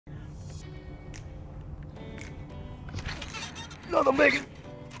Another big one.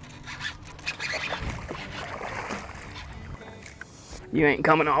 You ain't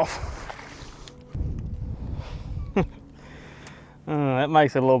coming off. That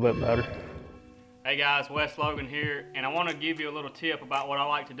makes it a little bit better. Hey guys, Wes Logan here, and I want to give you a little tip about what I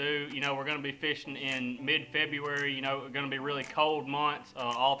like to do. You know, we're going to be fishing in mid-February. You know, we're going to be really cold months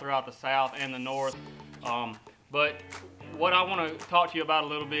all throughout the south and the north. But what I want to talk to you about a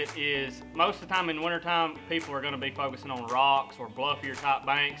little bit is most of the time in wintertime, people are going to be focusing on rocks or bluffier type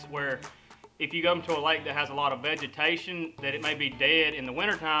banks, where if you go into a lake that has a lot of vegetation, that it may be dead in the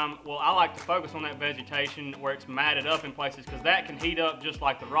wintertime. Well, I like to focus on that vegetation where it's matted up in places, because that can heat up just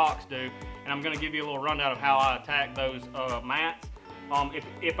like the rocks do. And I'm going to give you a little rundown of how I attack those mats.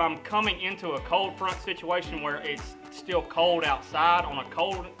 If I'm coming into a cold front situation where it's still cold outside on a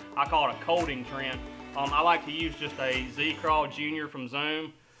cold, I call it a colding trend, I like to use just a Z-Crawl Junior from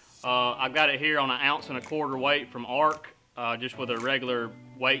Zoom. I've got it here on 1.25 ounce weight from Arc, just with a regular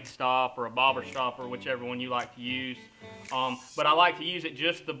weight stop or a bobber stopper, whichever one you like to use. But I like to use it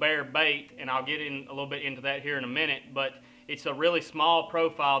just the bare bait, and I'll get in a little bit into that here in a minute. But it's a really small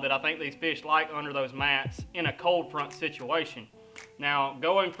profile that I think these fish like under those mats in a cold front situation. Now,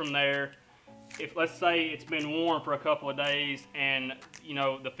 going from there, if let's say it's been warm for a couple of days and you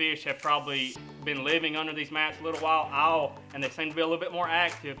know the fish have probably been living under these mats a little while, and they seem to be a little bit more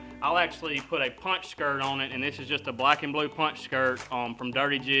active, I'll actually put a punch skirt on it, and this is just a black and blue punch skirt from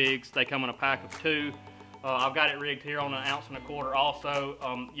Dirty Jigs. They come in a pack of 2. I've got it rigged here on 1.25 ounces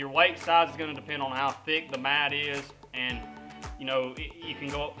also. Your weight size is going to depend on how thick the mat is, and you know, you can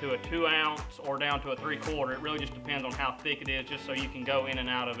go up to a 2 ounce or down to a 3/4. It really just depends on how thick it is, just so you can go in and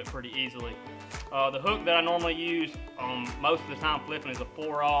out of it pretty easily. The hook that I normally use most of the time flipping is a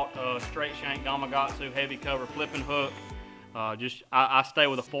 4/0 straight shank Gamakatsu heavy cover flipping hook. I stay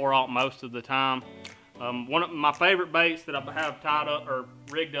with a 4/0 most of the time. One of my favorite baits that I have tied up or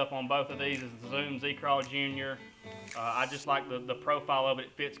rigged up on both of these is the Zoom Z-Crawl Junior. I just like the profile of it.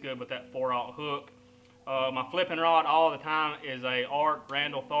 It fits good with that 4/0 hook. My flipping rod all the time is a Arc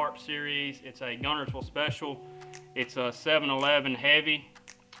Randall Tharp series. It's a Gunnersville special. It's a 711 heavy.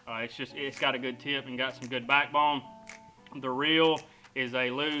 It's got a good tip and got some good backbone. The reel is a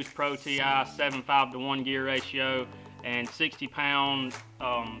Lew's Pro TI 7.5 to 1 gear ratio and 60-pound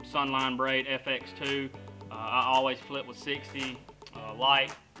Sunline braid FX2. I always flip with 60.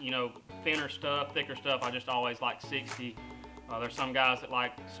 Light, you know, thinner stuff, thicker stuff, I just always like 60. There's some guys that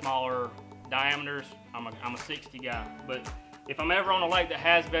like smaller diameters. I'm a 60 guy. But if I'm ever on a lake that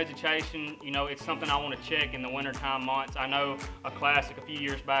has vegetation, you know, it's something I want to check in the wintertime months. I know a classic a few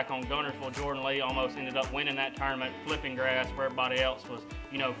years back on Gunnersville, Jordan Lee almost ended up winning that tournament flipping grass where everybody else was,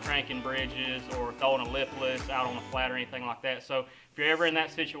 you know, cranking bridges or throwing a lipless out on the flat or anything like that. So if you're ever in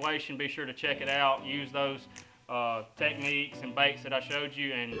that situation, be sure to check it out. Use those techniques and baits that I showed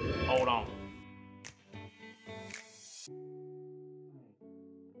you and hold on.